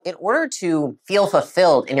In order to feel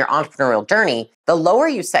fulfilled in your entrepreneurial journey, the lower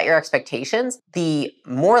you set your expectations, the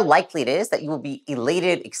more likely it is that you will be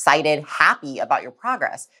elated, excited, happy about your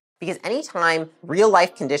progress. Because anytime real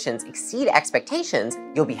life conditions exceed expectations,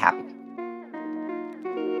 you'll be happy.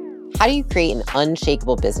 How do you create an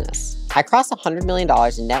unshakable business? I crossed $100 million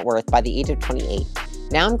in net worth by the age of 28.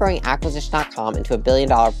 Now I'm growing acquisition.com into $1 billion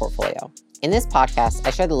portfolio. In this podcast, I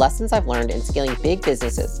share the lessons I've learned in scaling big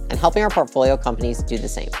businesses and helping our portfolio companies do the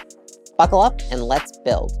same. Buckle up and let's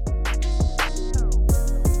build.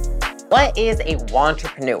 What is a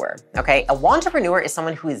wantrepreneur? Okay, a wantrepreneur is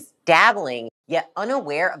someone who is dabbling yet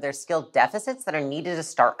unaware of their skill deficits that are needed to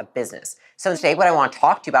start a business. So today what I want to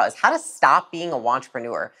talk to you about is how to stop being a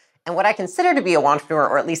wantrepreneur. And what I consider to be a wantrepreneur,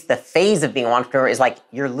 or at least the phase of being a wantrepreneur, is like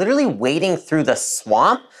you're literally wading through the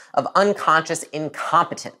swamp of unconscious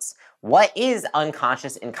incompetence. What is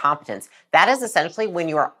unconscious incompetence? That is essentially when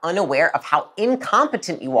you are unaware of how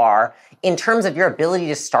incompetent you are in terms of your ability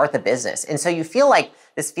to start the business. And so you feel like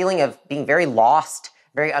this feeling of being very lost,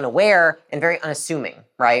 very unaware, and very unassuming,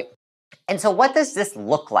 right? And so what does this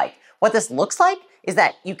look like? What this looks like is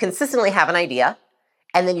that you consistently have an idea,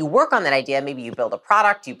 and then you work on that idea. Maybe you build a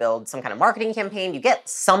product, you build some kind of marketing campaign, you get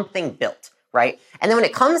something built, right? And then when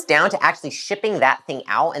it comes down to actually shipping that thing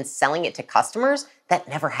out and selling it to customers, that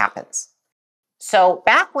never happens. So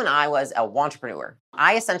back when I was a wantrepreneur,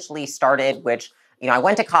 I essentially started, I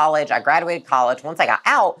went to college, I graduated college. Once I got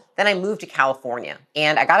out, then I moved to California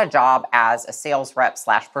and I got a job as a sales rep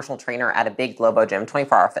 / personal trainer at a big Globo gym,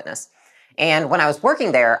 24-hour fitness. And when I was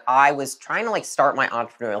working there, I was trying to start my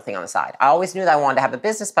entrepreneurial thing on the side. I always knew that I wanted to have a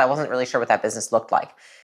business, but I wasn't really sure what that business looked like.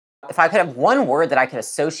 If I could have one word that I could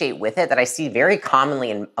associate with it that I see very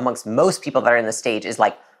commonly amongst most people that are in this stage is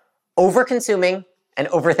over-consuming and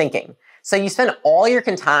overthinking. So you spend all your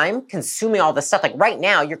time consuming all this stuff. Like right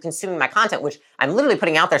now, you're consuming my content, which I'm literally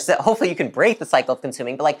putting out there so that hopefully you can break the cycle of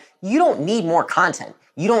consuming. But you don't need more content.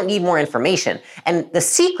 You don't need more information. And the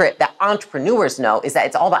secret that entrepreneurs know is that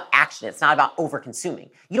it's all about action. It's not about over-consuming.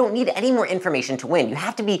 You don't need any more information to win. You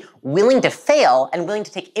have to be willing to fail and willing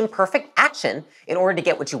to take imperfect action in order to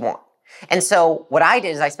get what you want. And so what I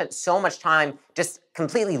did is I spent so much time just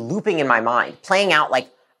completely looping in my mind, playing out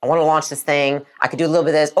I want to launch this thing. I could do a little bit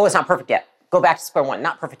of this. Oh, it's not perfect yet. Go back to square one.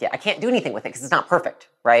 Not perfect yet. I can't do anything with it because it's not perfect,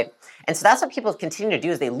 right? And so that's what people continue to do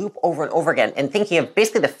is they loop over and over again and thinking of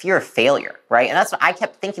basically the fear of failure, right? And that's what I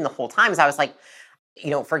kept thinking the whole time is I was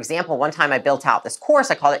for example, one time I built out this course.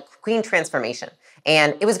 I called it Queen Transformation.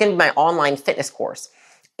 And it was going to be my online fitness course.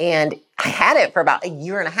 And I had it for about a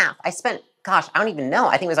year and a half. I spent, I don't even know.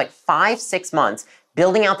 I think it was 5-6 months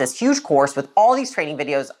building out this huge course with all these training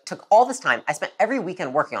videos, took all this time. I spent every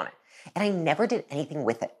weekend working on it, and I never did anything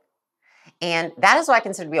with it. And that is what I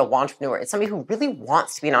consider to be a wantrepreneur. It's somebody who really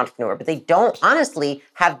wants to be an entrepreneur, but they don't honestly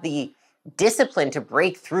have the discipline to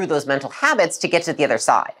break through those mental habits to get to the other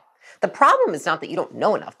side. The problem is not that you don't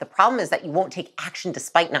know enough. The problem is that you won't take action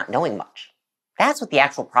despite not knowing much. That's what the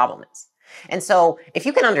actual problem is. And so if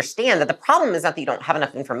you can understand that the problem is not that you don't have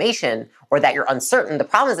enough information or that you're uncertain, the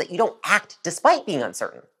problem is that you don't act despite being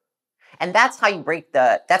uncertain. And that's how you break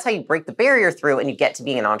the barrier through and you get to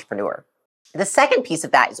being an entrepreneur. The second piece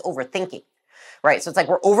of that is overthinking, right? So it's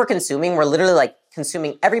we're over-consuming. We're literally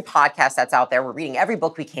consuming every podcast that's out there. We're reading every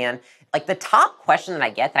book we can. The top question that I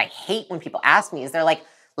get that I hate when people ask me is they're like,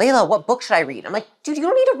 Layla, what book should I read? I'm like, dude, you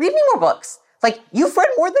don't need to read any more books. You've read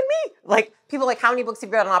more than me. People how many books have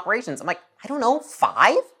you read on operations? I'm like, I don't know,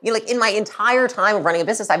 5? In my entire time of running a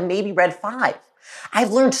business, I've maybe read 5.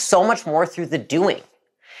 I've learned so much more through the doing.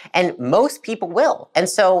 And most people will. And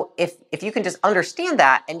so if you can just understand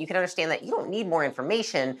that and you can understand that you don't need more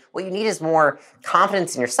information, what you need is more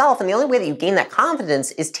confidence in yourself. And the only way that you gain that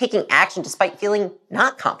confidence is taking action despite feeling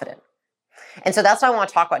not confident. And so that's what I want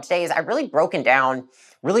to talk about today is I've really broken down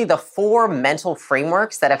the 4 mental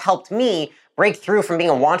frameworks that have helped me break through from being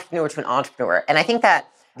a wantrepreneur to an entrepreneur. And I think that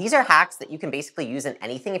these are hacks that you can basically use in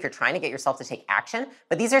anything if you're trying to get yourself to take action.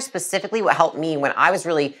 But these are specifically what helped me when I was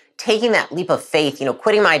really taking that leap of faith,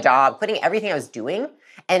 quitting my job, quitting everything I was doing,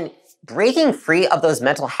 and breaking free of those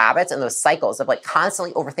mental habits and those cycles of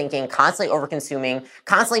constantly overthinking, constantly overconsuming,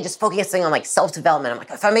 constantly just focusing on self-development.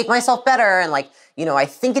 I'm if I make myself better and I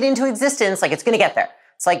think it into existence, it's going to get there.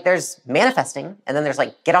 It's there's manifesting and then there's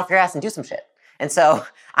get off your ass and do some shit. And so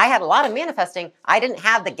I had a lot of manifesting. I didn't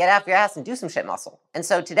have the get off your ass and do some shit muscle. And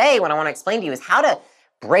so today what I want to explain to you is how to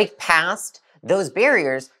break past those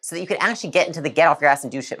barriers so that you can actually get into the get off your ass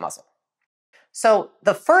and do shit muscle. So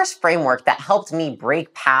the first framework that helped me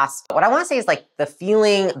break past what I want to say is the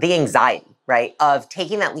feeling, the anxiety, right, of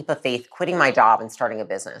taking that leap of faith, quitting my job and starting a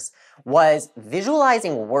business was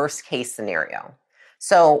visualizing worst case scenario.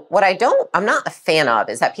 So what I'm not a fan of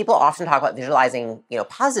is that people often talk about visualizing,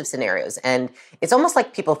 positive scenarios. And it's almost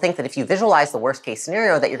like people think that if you visualize the worst case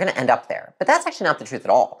scenario that you're going to end up there. But that's actually not the truth at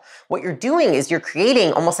all. What you're doing is you're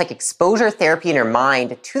creating almost like exposure therapy in your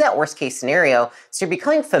mind to that worst case scenario. So you're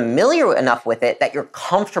becoming familiar enough with it that you're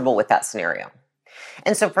comfortable with that scenario.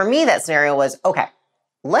 And so for me, that scenario was, okay,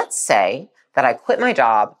 let's say that I quit my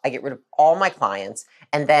job, I get rid of all my clients,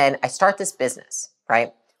 and then I start this business,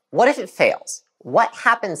 right? What if it fails? What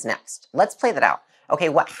happens next? Let's play that out. Okay,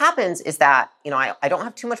 what happens is that, I don't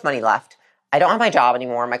have too much money left. I don't have my job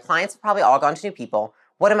anymore. My clients have probably all gone to new people.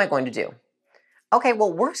 What am I going to do? Okay,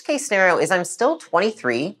 well, worst case scenario is I'm still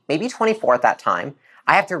 23, maybe 24 at that time.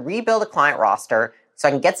 I have to rebuild a client roster so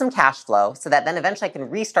I can get some cash flow so that then eventually I can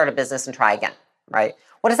restart a business and try again, right?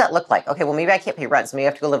 What does that look like? Okay, well, maybe I can't pay rent, so maybe I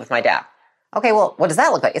have to go live with my dad. Okay, well, what does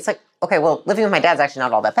that look like? It's like, okay, well, living with my dad's actually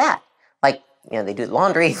not all that bad. Like, they do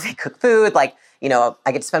laundry, they cook food, I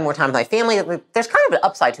get to spend more time with my family. There's kind of an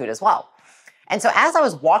upside to it as well. And so as I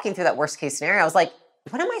was walking through that worst case scenario, I was like,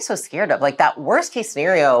 what am I so scared of? Like, that worst case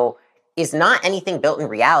scenario is not anything built in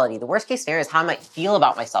reality. The worst case scenario is how I might feel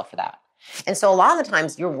about myself for that. And so a lot of the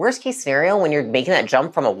times, your worst case scenario when you're making that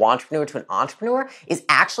jump from a wantrepreneur to an entrepreneur is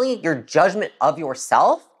actually your judgment of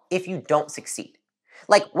yourself if you don't succeed.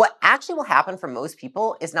 Like, what actually will happen for most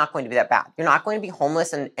people is not going to be that bad. You're not going to be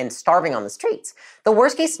homeless and starving on the streets. The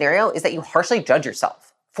worst case scenario is that you harshly judge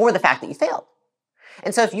yourself for the fact that you failed.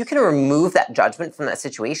 And so if you can remove that judgment from that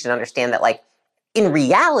situation and understand that, like, in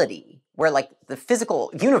reality, where like the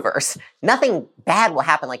physical universe, nothing bad will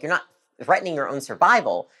happen. Like, you're not threatening your own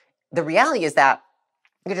survival. The reality is that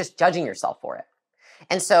you're just judging yourself for it.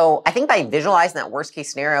 And so I think by visualizing that worst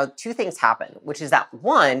case scenario, two things happen, which is that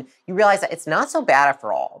one, you realize that it's not so bad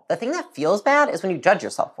after all. The thing that feels bad is when you judge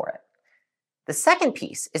yourself for it. The second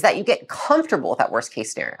piece is that you get comfortable with that worst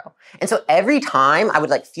case scenario. And so every time I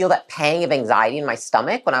would feel that pang of anxiety in my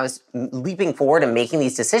stomach when I was leaping forward and making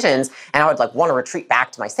these decisions, and I would want to retreat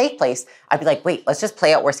back to my safe place, I'd be like, wait, let's just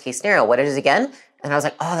play out worst case scenario. What it is again? And I was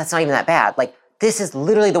like, oh, that's not even that bad. This is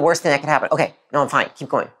literally the worst thing that could happen. Okay, no, I'm fine. Keep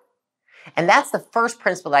going. And that's the first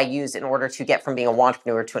principle that I used in order to get from being a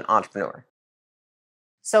wantrepreneur to an entrepreneur.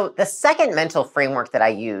 So the second mental framework that I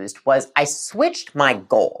used was I switched my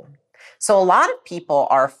goal. So a lot of people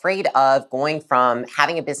are afraid of going from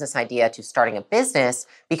having a business idea to starting a business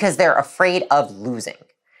because they're afraid of losing.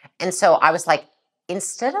 And so I was like,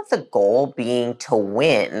 instead of the goal being to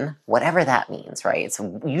win, whatever that means, right? It's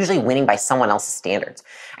usually winning by someone else's standards.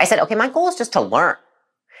 I said, okay, my goal is just to learn.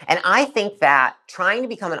 And I think that trying to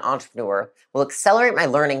become an entrepreneur will accelerate my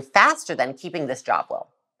learning faster than keeping this job will.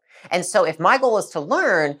 And so if my goal is to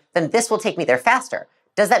learn, then this will take me there faster.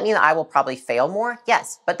 Does that mean that I will probably fail more?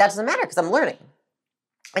 Yes, but that doesn't matter because I'm learning.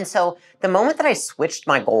 And so the moment that I switched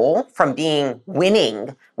my goal from being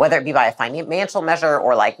winning, whether it be by a financial measure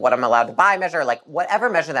or what I'm allowed to buy measure, whatever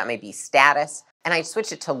measure that may be, status, and I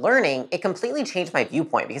switched it to learning, it completely changed my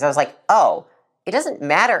viewpoint because I was like, oh, it doesn't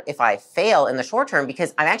matter if I fail in the short term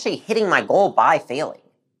because I'm actually hitting my goal by failing.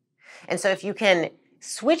 And so if you can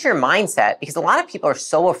switch your mindset, because a lot of people are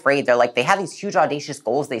so afraid, they have these huge audacious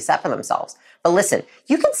goals they set for themselves. But listen,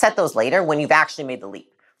 you can set those later when you've actually made the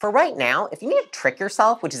leap. For right now, if you need to trick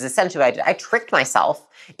yourself, which is essentially what I did, I tricked myself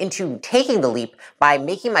into taking the leap by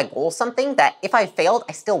making my goal something that if I failed,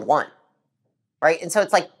 I still won, right? And so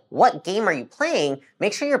it's what game are you playing?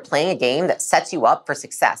 Make sure you're playing a game that sets you up for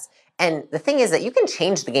success. And the thing is that you can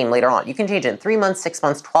change the game later on. You can change it in 3 months, 6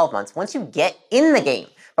 months, 12 months, once you get in the game.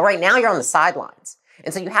 But right now you're on the sidelines.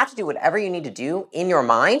 And so you have to do whatever you need to do in your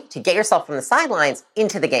mind to get yourself from the sidelines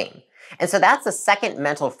into the game. And so that's the second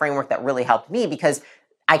mental framework that really helped me because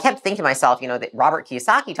I kept thinking to myself, that Robert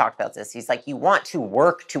Kiyosaki talked about this. He's like, you want to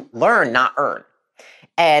work to learn, not earn.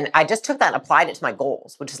 And I just took that and applied it to my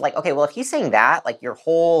goals, which is okay, well, if he's saying that, your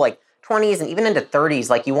whole 20s and even into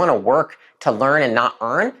 30s, you want to work to learn and not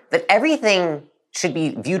earn, that everything should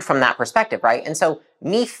be viewed from that perspective, right? And so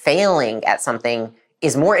me failing at something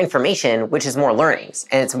is more information, which is more learnings.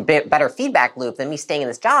 And it's a bit better feedback loop than me staying in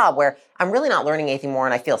this job where I'm really not learning anything more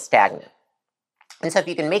and I feel stagnant. And so if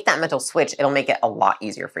you can make that mental switch, it'll make it a lot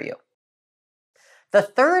easier for you. The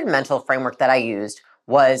third mental framework that I used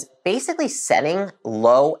was basically setting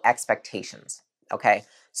low expectations, okay?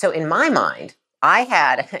 So in my mind, I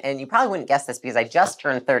had, and you probably wouldn't guess this because I just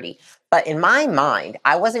turned 30, but in my mind,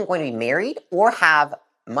 I wasn't going to be married or have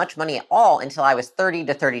much money at all until I was 30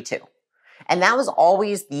 to 32. And that was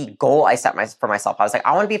always the goal I set for myself. I was like,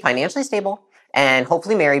 I want to be financially stable and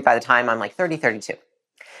hopefully married by the time I'm 30, 32.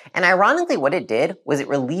 And ironically, what it did was it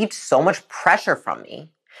relieved so much pressure from me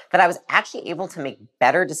that I was actually able to make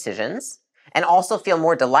better decisions and also feel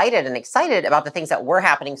more delighted and excited about the things that were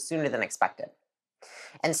happening sooner than expected.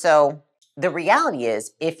 And so the reality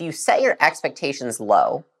is, if you set your expectations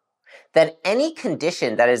low, then any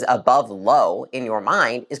condition that is above low in your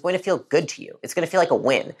mind is going to feel good to you. It's going to feel like a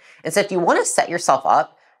win. And so if you want to set yourself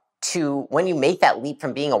up to, when you make that leap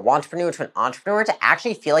from being a wantrepreneur to an entrepreneur, to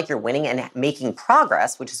actually feel like you're winning and making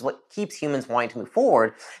progress, which is what keeps humans wanting to move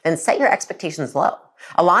forward, then set your expectations low.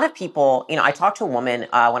 A lot of people, I talked to a woman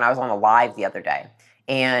when I was on a live the other day,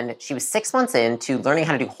 and she was 6 months into learning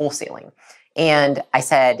how to do wholesaling. And I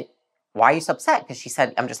said, why are you so upset? Because she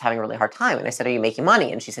said, I'm just having a really hard time. And I said, are you making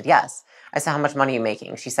money? And she said, yes. I said, how much money are you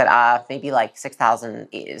making? She said, maybe like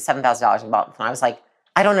 $6,000, $7,000 a month. And I was like,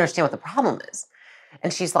 I don't understand what the problem is.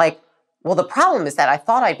 And she's like, well, the problem is that I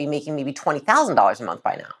thought I'd be making maybe $20,000 a month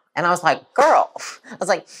by now. And I was like, girl,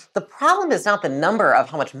 the problem is not the number of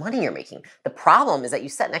how much money you're making. The problem is that you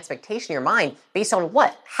set an expectation in your mind based on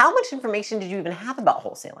what? How much information did you even have about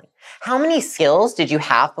wholesaling? How many skills did you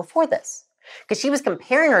have before this? Because she was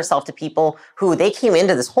comparing herself to people who they came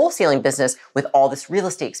into this wholesaling business with all this real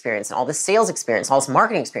estate experience and all this sales experience, all this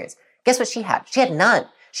marketing experience. Guess what she had? She had none.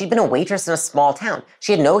 She'd been a waitress in a small town.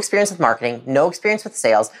 She had no experience with marketing, no experience with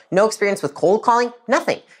sales, no experience with cold calling,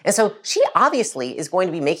 nothing. And so she obviously is going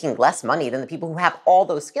to be making less money than the people who have all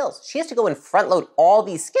those skills. She has to go and front load all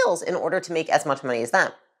these skills in order to make as much money as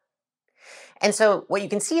them. And so what you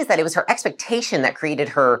can see is that it was her expectation that created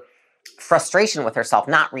her frustration with herself,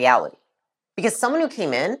 not reality. Because someone who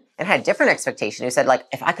came in and had a different expectation, who said,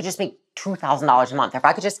 if I could just make $2,000 a month, if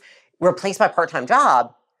I could just replace my part-time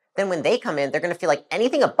job, then when they come in, they're going to feel like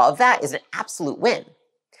anything above that is an absolute win.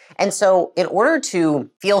 And so in order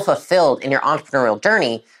to feel fulfilled in your entrepreneurial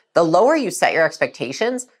journey, the lower you set your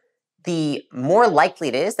expectations, the more likely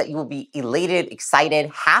it is that you will be elated,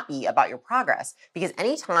 excited, happy about your progress. Because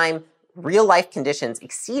anytime real life conditions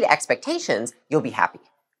exceed expectations, you'll be happy.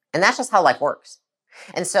 And that's just how life works.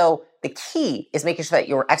 And so the key is making sure that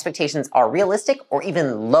your expectations are realistic or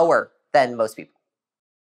even lower than most people.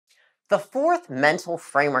 The fourth mental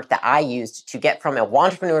framework that I used to get from a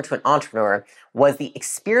wantrepreneur to an entrepreneur was the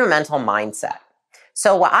experimental mindset.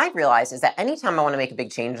 So what I realized is that anytime I want to make a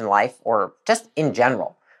big change in life, or just in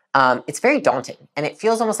general, it's very daunting. And it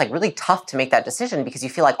feels almost like really tough to make that decision because you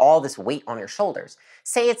feel like all this weight on your shoulders.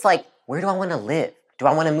 Say it's like, where do I want to live? Do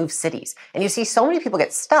I want to move cities? And you see so many people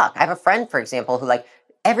get stuck. I have a friend, for example, who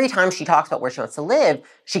every time she talks about where she wants to live,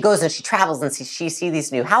 she goes and she travels and she sees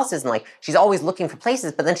these new houses and she's always looking for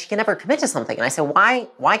places, but then she can never commit to something. And I said,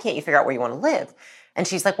 why can't you figure out where you want to live? And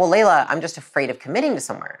she's like, well, Layla, I'm just afraid of committing to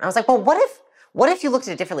somewhere. And I was like, well, what if you looked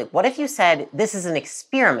at it differently? What if you said, this is an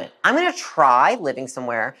experiment. I'm going to try living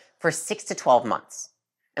somewhere for 6 to 12 months.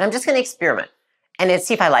 And I'm just going to experiment and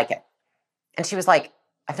see if I like it. And she was like,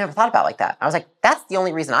 I've never thought about it like that. I was like, that's the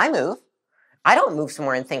only reason I move. I don't move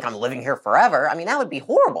somewhere and think I'm living here forever. I mean, that would be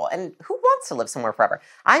horrible. And who wants to live somewhere forever?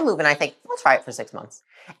 I move and I think, I'll try it for 6 months.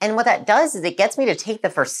 And what that does is it gets me to take the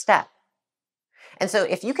first step. And so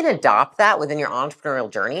if you can adopt that within your entrepreneurial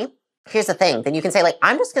journey, here's the thing. Then you can say,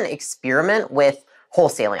 I'm just going to experiment with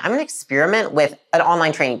wholesaling. I'm going to experiment with an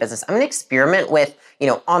online training business. I'm going to experiment with,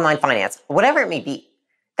 online finance, whatever it may be.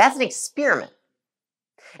 That's an experiment.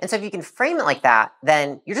 And so if you can frame it like that,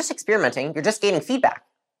 then you're just experimenting. You're just gaining feedback.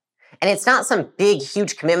 And it's not some big,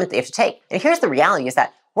 huge commitment that you have to take. And here's the reality is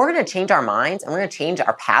that we're going to change our minds and we're going to change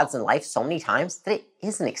our paths in life so many times that it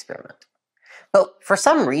is an experiment. But for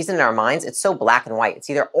some reason in our minds, it's so black and white. It's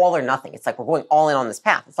either all or nothing. It's like we're going all in on this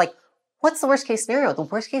path. It's like, what's the worst case scenario? The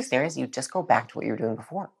worst case scenario is you just go back to what you were doing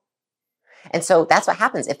before. And so that's what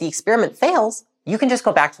happens. If the experiment fails, you can just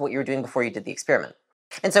go back to what you were doing before you did the experiment.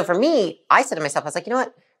 And so for me, I said to myself, I was like, you know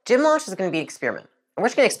what? Gym launch is going to be an experiment. And we're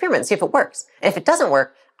just going to experiment and see if it works. And if it doesn't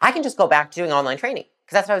work, I can just go back to doing online training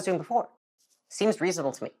because that's what I was doing before. Seems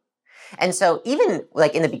reasonable to me. And so even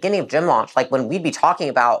in the beginning of gym launch, when we'd be talking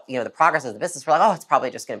about, the progress of the business, we're like, oh, it's probably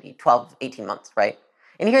just going to be 12, 18 months, right?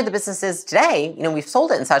 And here the business is today, we've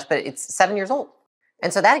sold it and such, but it's 7 years old.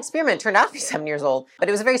 And so that experiment turned out to be 7 years old, but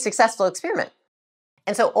it was a very successful experiment.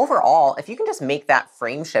 And so overall, if you can just make that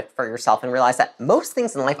frame shift for yourself and realize that most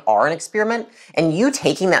things in life are an experiment, and you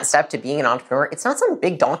taking that step to being an entrepreneur, it's not some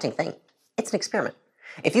big daunting thing. It's an experiment.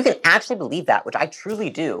 If you can actually believe that, which I truly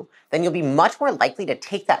do, then you'll be much more likely to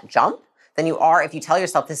take that jump than you are if you tell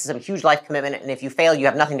yourself this is a huge life commitment, and if you fail, you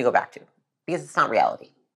have nothing to go back to, because it's not reality.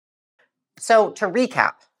 So to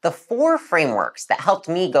recap, the 4 frameworks that helped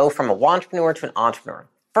me go from a wantrepreneur to an entrepreneur.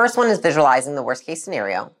 First one is visualizing the worst case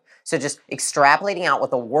scenario. So just extrapolating out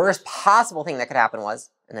what the worst possible thing that could happen was,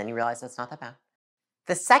 and then you realize it's not that bad.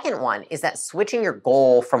 The second one is that switching your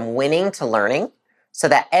goal from winning to learning so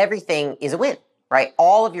that everything is a win. right?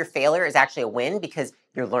 All of your failure is actually a win because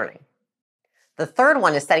you're learning. The third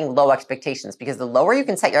one is setting low expectations, because the lower you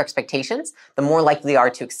can set your expectations, the more likely you are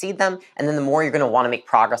to exceed them, and then the more you're going to want to make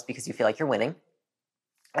progress because you feel like you're winning.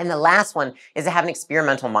 And the last one is to have an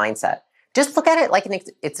experimental mindset. Just look at it like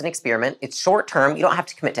it's an experiment. It's short term. You don't have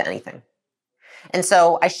to commit to anything. And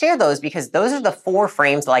so I share those because those are the 4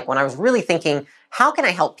 frames, like when I was really thinking, how can I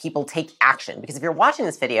help people take action? Because if you're watching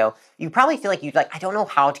this video, you probably feel like I don't know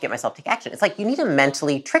how to get myself to take action. It's like you need to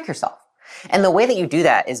mentally trick yourself. And the way that you do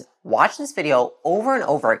that is watch this video over and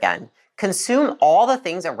over again. Consume all the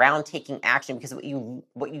things around taking action, because what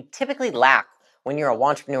you typically lack when you're a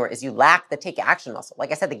wantrepreneur is you lack the take action muscle.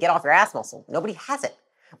 Like I said, the get off your ass muscle. Nobody has it.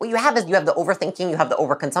 What you have is you have the overthinking, you have the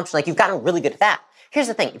overconsumption. Like, you've gotten really good at that. Here's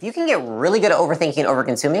the thing. If you can get really good at overthinking and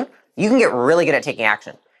overconsuming, you can get really good at taking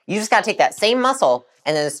action. You just got to take that same muscle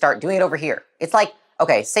and then start doing it over here. It's like,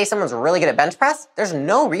 okay, say someone's really good at bench press. There's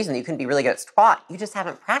no reason you couldn't be really good at squat. You just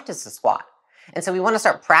haven't practiced the squat. And so we want to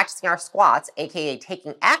start practicing our squats, aka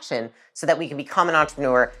taking action, so that we can become an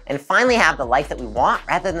entrepreneur and finally have the life that we want,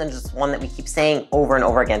 rather than just one that we keep saying over and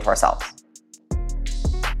over again to ourselves.